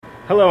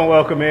Hello and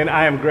welcome in.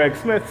 I am Greg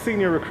Smith,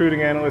 Senior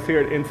Recruiting Analyst here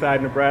at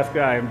Inside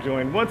Nebraska. I am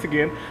joined once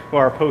again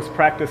for our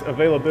post-practice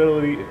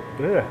availability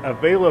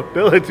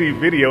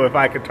video, if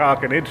I could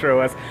talk and intro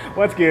us,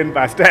 once again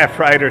by staff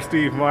writer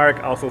Steve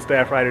Mark, also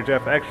staff writer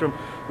Jeff Ekstrom.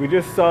 We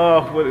just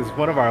saw what is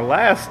one of our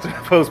last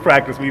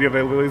post-practice media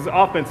availabilities,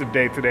 offensive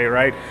day today,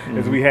 right?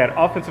 As we had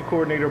offensive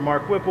coordinator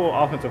Mark Whipple,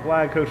 offensive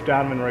line coach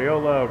Donovan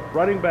Raiola,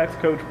 running backs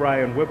coach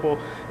Brian Whipple,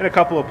 and a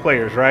couple of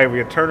players, right? We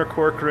had Turner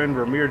Corcoran,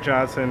 Ramir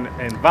Johnson,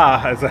 and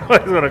Va, as I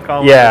always want to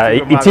call him. Yeah,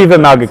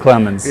 Itiva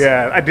Malga-Clemens.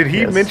 Yeah, did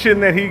he mention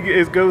that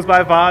he goes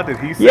by Va? Did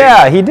he say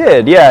that? He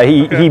did. Yeah,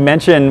 he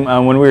mentioned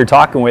when we were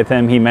talking with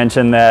him, he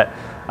mentioned that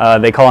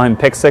they call him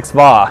Pick Six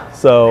Va.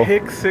 So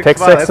Pick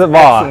Six Va.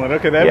 Excellent.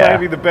 Okay, that might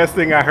be the best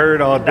thing I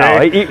heard all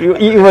day. No,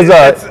 he was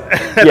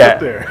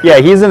yeah,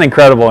 he's an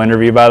incredible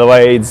interview, by the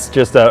way. He's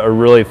just a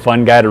really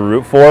fun guy to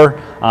root for.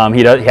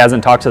 He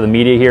hasn't talked to the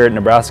media here at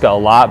Nebraska a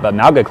lot, but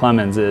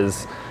Malga-Clemens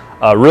is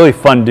a really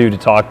fun dude to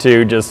talk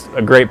to, just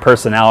a great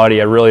personality,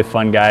 a really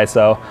fun guy.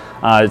 So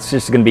it's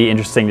just going to be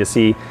interesting to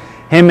see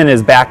him and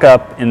his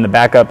backup in the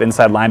backup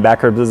inside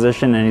linebacker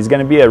position, and he's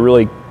going to be a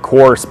really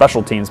core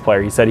special teams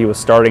player. He said he was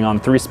starting on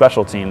 3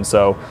 special teams,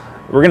 so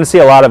we're going to see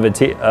a lot of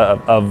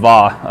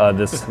Va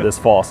this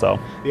fall. So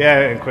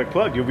yeah, and quick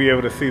plug, you'll be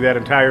able to see that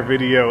entire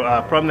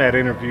video from that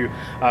interview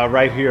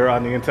right here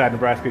on the Inside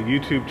Nebraska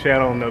YouTube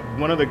channel.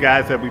 And one of the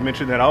guys that we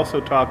mentioned that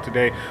also talked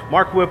today,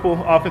 Mark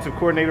Whipple, offensive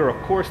coordinator.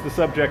 Of course, the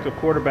subject of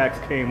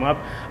quarterbacks came up.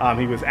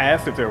 He was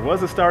asked if there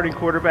was a starting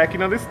quarterback. You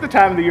know, this is the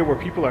time of the year where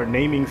people are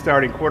naming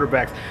starting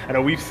quarterbacks. I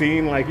know we've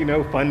seen, like, you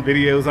know, fun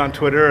videos on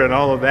Twitter and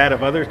all of that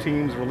of other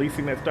teams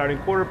releasing that starting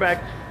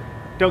quarterback.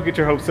 Don't get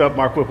your hopes up.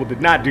 Mark Whipple did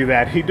not do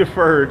that. He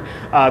deferred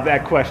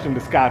that question to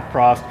Scott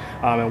Frost,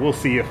 and we'll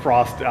see if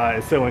Frost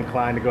is so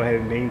inclined to go ahead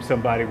and name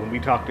somebody when we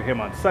talk to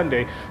him on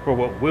Sunday for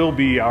what will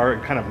be our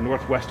kind of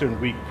Northwestern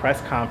Week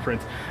press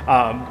conference.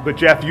 But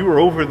Jeff, you were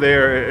over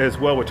there as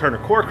well with Turner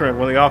Corcoran,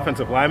 one of the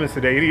offensive linemen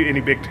today.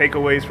 Any big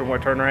takeaways from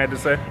what Turner had to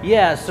say?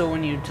 Yeah, so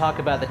when you talk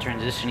about the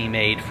transition he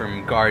made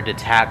from guard to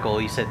tackle,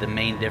 he said the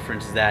main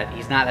difference is that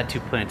he's not a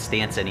two-point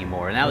stance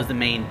anymore, and that was the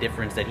main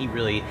difference that he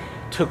really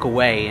took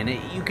away. And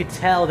you could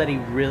tell that he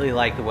really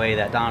liked the way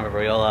that Donovan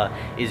Raiola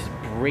is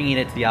bringing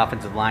it to the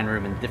offensive line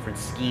room and different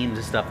schemes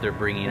and stuff they're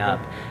bringing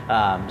up.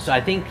 So I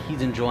think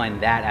he's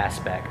enjoying that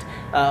aspect.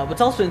 What's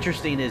also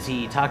interesting is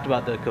he talked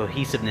about the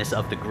cohesiveness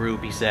of the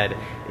group. He said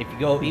if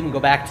you even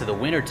go back to the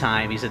winter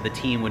time, he said the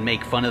team would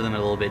make fun of them a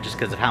little bit just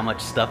because of how much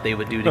stuff they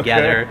would do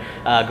together,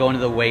 going to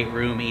the weight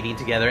room, eating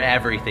together,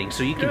 everything.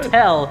 So you can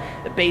tell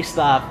based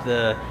off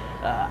the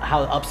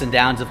how ups and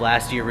downs of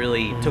last year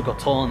really took a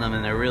toll on them,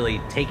 and they're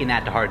really taking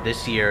that to heart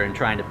this year and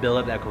trying to build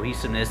up that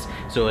cohesiveness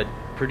so it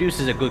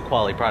produces a good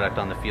quality product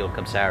on the field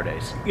come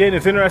Saturdays. Yeah, and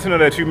it's interesting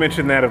that you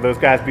mentioned that of those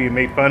guys being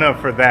made fun of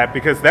for that,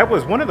 because that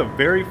was one of the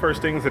very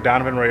first things that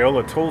Donovan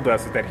Raiola told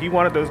us, is that he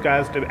wanted those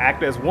guys to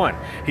act as one.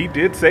 He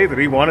did say that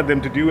he wanted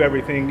them to do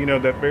everything, you know,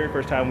 the very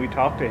first time we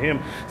talked to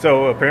him.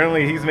 So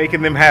apparently he's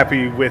making them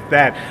happy with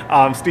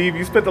that. Steve,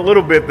 you spent a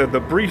little bit, the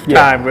brief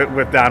time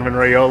with Donovan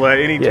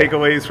Raiola. Any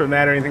takeaways from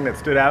that or anything that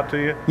stood out to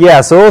you?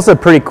 Yeah, so it was a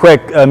pretty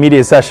quick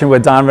media session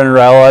with Donovan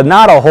Raiola.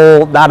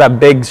 Not a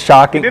big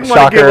shocking. He didn't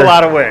want to give a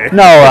lot away.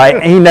 No,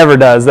 he never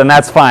does, and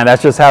that's fine.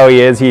 That's just how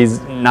he is. He's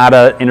not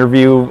an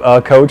interview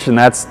coach, and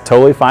that's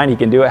totally fine. He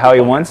can do it how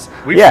he wants.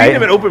 We've seen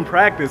him in open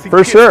practice. He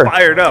for sure.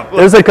 Fired up.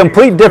 There's a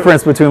complete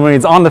difference between when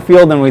he's on the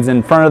field and when he's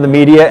in front of the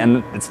media,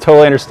 and it's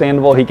totally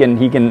understandable. He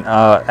can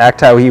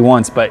act how he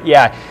wants. But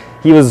yeah,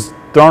 he was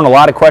throwing a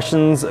lot of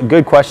questions,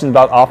 good questions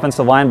about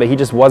offensive line, but he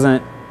just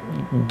wasn't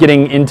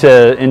getting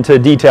into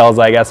details,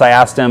 I guess. I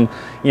asked him,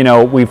 you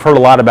know, we've heard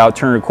a lot about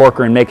Turner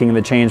Corcoran making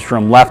the change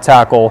from left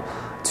tackle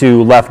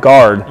to left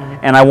guard,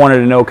 and I wanted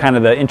to know kind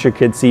of the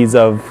intricacies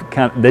of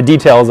the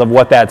details of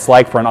what that's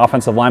like for an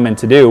offensive lineman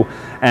to do.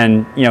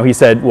 And you know, he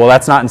said, well,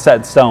 that's not in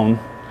set stone.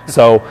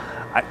 So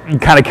he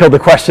kind of killed the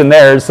question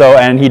there. So,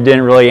 and he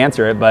didn't really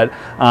answer it. But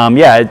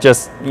yeah,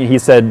 he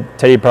said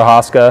Teddy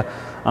Prohaska,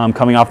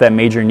 coming off that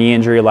major knee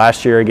injury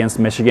last year against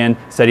Michigan,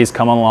 said he's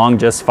coming along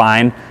just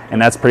fine, and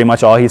that's pretty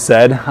much all he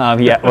said.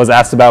 He was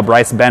asked about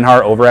Bryce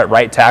Benhart over at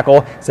right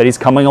tackle, said he's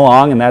coming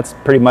along, and that's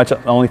pretty much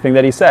the only thing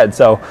that he said.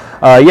 So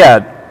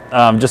yeah,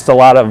 just a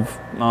lot of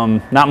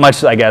not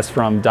much, I guess,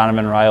 from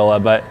Donovan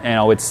Raiola, but you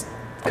know,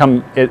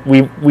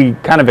 we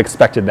kind of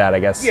expected that, I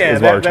guess. Yeah,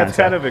 that's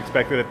kind of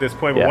expected at this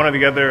point. But one of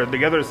the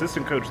other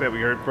assistant coach that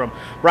we heard from,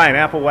 Brian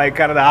Applewhite,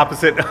 kind of the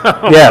opposite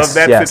of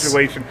that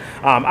situation.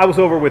 I was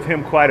over with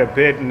him quite a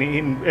bit,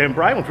 and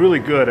Brian was really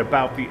good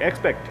about the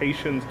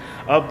expectations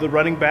of the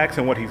running backs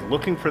and what he's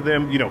looking for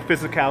them. You know,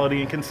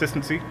 physicality and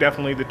consistency,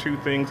 definitely the two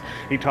things.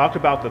 He talked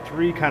about the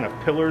 3 kind of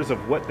pillars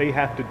of what they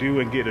have to do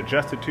and get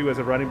adjusted to as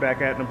a running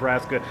back at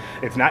Nebraska.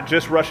 It's not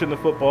just rushing the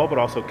football, but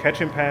also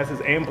catching passes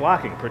and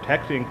blocking,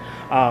 protecting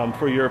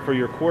for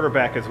your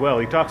quarterback as well.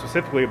 He talked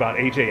specifically about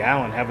A.J.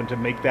 Allen having to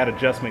make that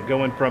adjustment,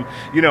 going from,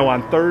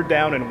 on third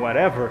down and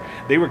whatever,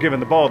 they were giving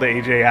the ball to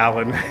A.J.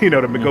 Allen,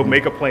 to go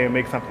make a play and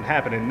make something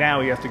happen. And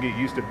now he has to get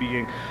used to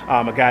being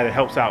a guy that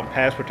helps out in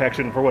pass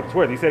protection. For what it's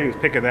worth, he said he was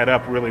picking that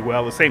up really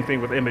well. The same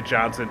thing with Emmett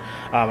Johnson,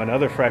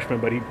 another freshman.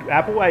 But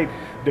Applewhite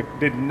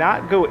did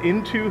not go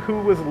into who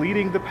was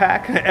leading the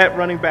pack at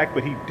running back,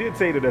 but he did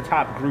say that the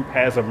top group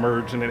has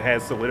emerged and it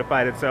has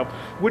solidified itself,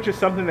 which is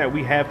something that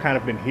we have kind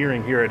of been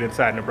hearing here at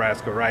Inside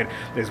Nebraska, right?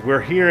 Is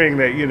we're hearing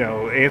that,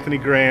 Anthony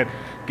Grant,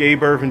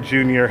 Gabe Irvin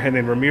Jr., and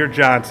then Ramir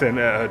Johnson,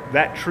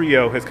 that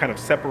trio has kind of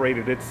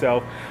separated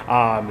itself.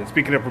 And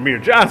speaking of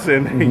Ramir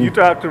Johnson, you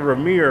talked to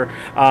Ramir,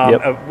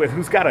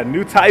 who's got a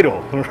new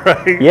title,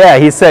 right? Yeah,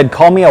 he said,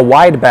 call me a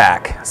wide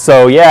back.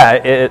 So,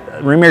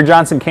 Ramir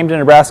Johnson came to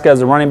Nebraska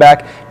as a running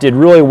back, did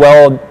really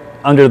well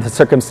under the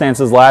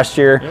circumstances last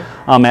year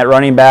at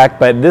running back,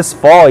 but this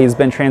fall he's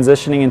been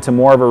transitioning into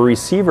more of a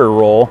receiver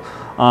role.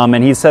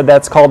 And he said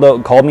that's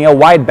called me a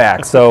wide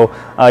back. So,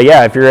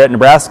 if you're at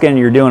Nebraska and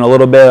you're doing a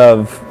little bit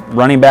of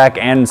running back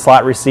and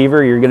slot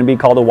receiver, you're going to be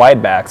called a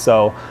wide back.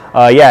 So,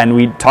 and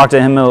we talked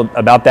to him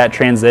about that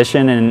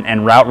transition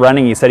and route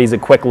running. He said he's a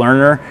quick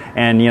learner,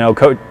 and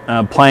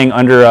playing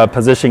under a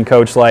position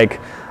coach like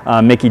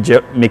Mickey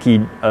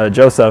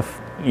Joseph.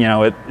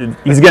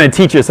 He's going to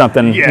teach you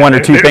something, one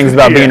or two things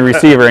about being a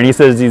receiver, and he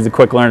says he's a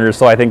quick learner,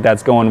 so I think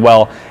that's going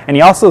well. And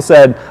he also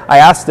said, I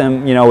asked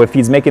him, if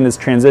he's making this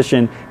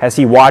transition, has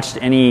he watched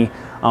any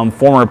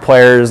former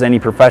players, any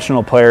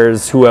professional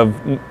players who have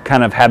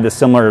kind of had the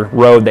similar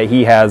road that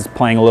he has,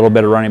 playing a little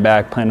bit of running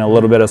back, playing a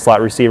little bit of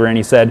slot receiver. And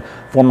he said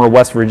former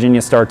West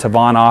Virginia star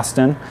Tavon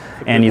Austin,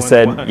 and he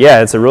said,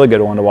 it's a really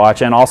good one to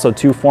watch. And also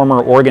 2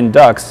 former Oregon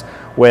Ducks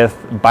with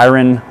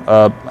Byron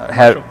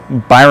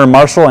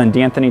Marshall and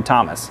D'Anthony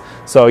Thomas.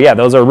 So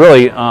those are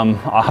really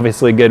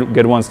obviously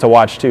good ones to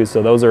watch too.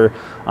 So those are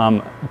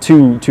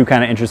two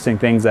kind of interesting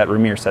things that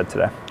Ramir said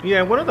today.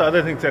 Yeah, one of the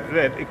other things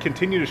that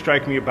continue to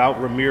strike me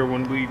about Ramir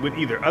when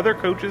either other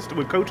coaches,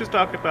 when coaches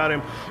talk about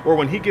him, or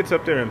when he gets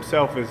up there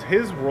himself, is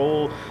his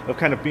role of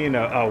kind of being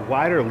a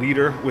wider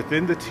leader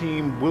within the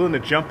team, willing to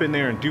jump in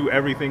there and do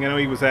everything. I know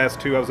he was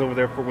asked too. I was over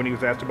there for when he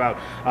was asked about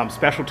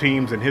special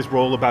teams and his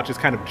role about just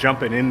kind of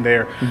jumping in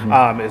there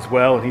as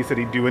well. And he said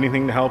he'd do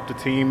anything to help the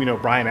team.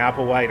 Brian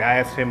Applewhite, I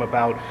asked him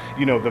about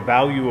the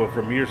value of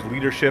Ramir's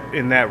leadership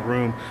in that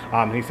room.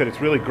 And he said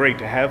it's really great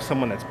to have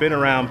someone that's been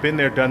around, been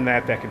there, done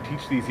that can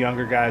teach these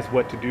younger guys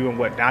what to do and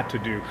what not to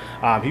do.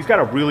 He's got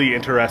a really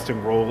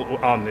interesting role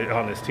on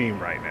this team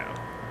right now.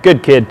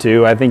 Good kid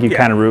too. I think you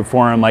kind of root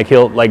for him. Like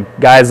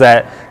guys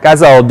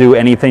that'll do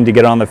anything to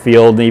get on the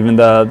field, even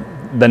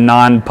the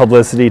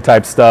non-publicity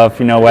type stuff,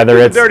 whether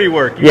it's the dirty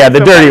work.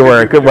 The dirty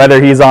work,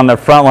 whether he's on the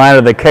front line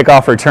of the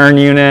kickoff return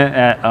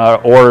unit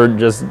or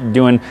just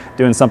doing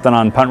something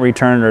on punt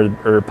return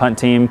or punt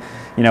team.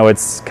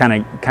 It's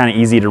kind of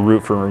easy to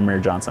root for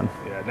Ramir Johnson.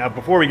 Yeah. Now,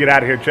 before we get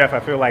out of here, Jeff,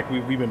 I feel like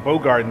we've been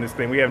bogarting this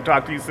thing. We haven't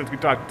talked to you since we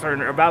talked to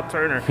Turner about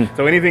Turner.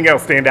 So anything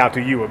else stand out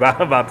to you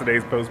about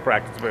today's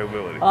post-practice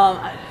availability?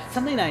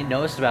 Something I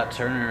noticed about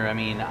Turner,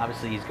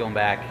 obviously he's going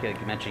back, like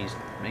you mentioned, he's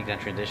making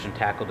that transition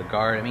tackle to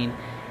guard.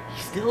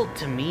 He's still,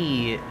 to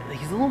me,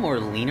 he's a little more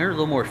leaner, a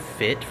little more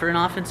fit for an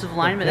offensive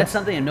lineman. That's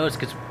something I noticed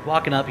because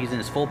walking up, he's in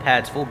his full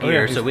pads, full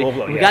gear. So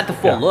we got the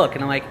full look,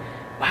 and I'm like,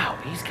 wow,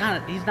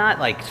 he's not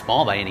like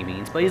small by any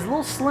means, but he's a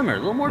little slimmer, a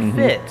little more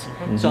fit.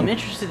 So I'm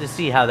interested to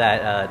see how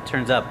that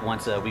turns up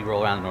once we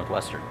roll around the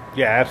Northwestern.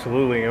 Yeah,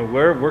 absolutely, and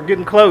we're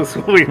getting close.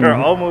 We are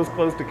almost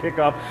close to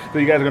kickoff, so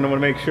you guys are going to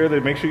want to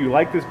make sure you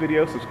like this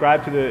video,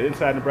 subscribe to the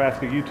Inside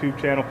Nebraska YouTube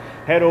channel,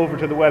 head over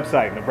to the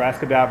website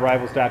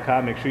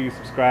nebraska.rivals.com. Make sure you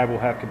subscribe. We'll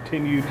have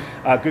continued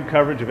good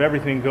coverage of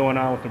everything going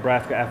on with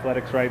Nebraska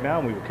athletics right now,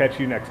 and we will catch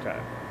you next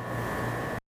time.